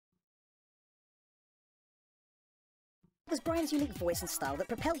was Brian's unique voice and style that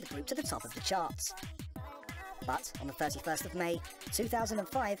propelled the group to the top of the charts. But on the 31st of May,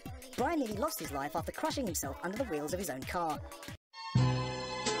 2005, Brian nearly lost his life after crushing himself under the wheels of his own car.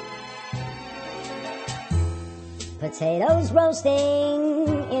 Potatoes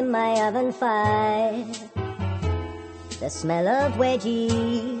roasting in my oven fire, the smell of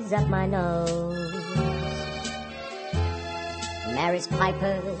wedgies up my nose. Maris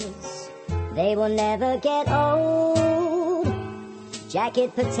pipers, they will never get old.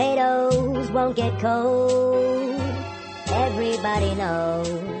 Jacket potatoes won't get cold. Everybody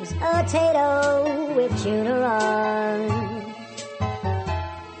knows a potato with tuna on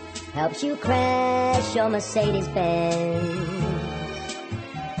helps you crash your Mercedes-Benz.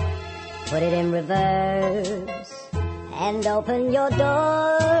 Put it in reverse and open your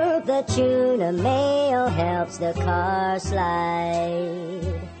door. The tuna mayo helps the car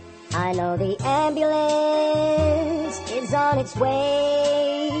slide. I know the ambulance is on its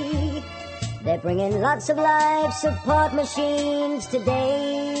way. They're bringing lots of life support machines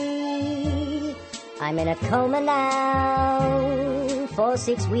today. I'm in a coma now for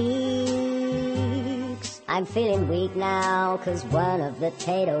 6 weeks. I'm feeling weak now 'cause one of the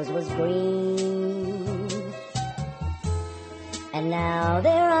potatoes was green. And now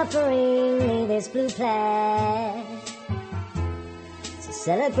they're offering me this blue plaque to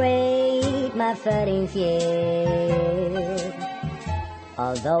celebrate my 13th year.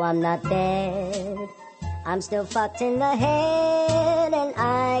 Although I'm not dead, I'm still fucked in the head, and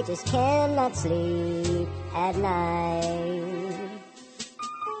I just cannot sleep at night.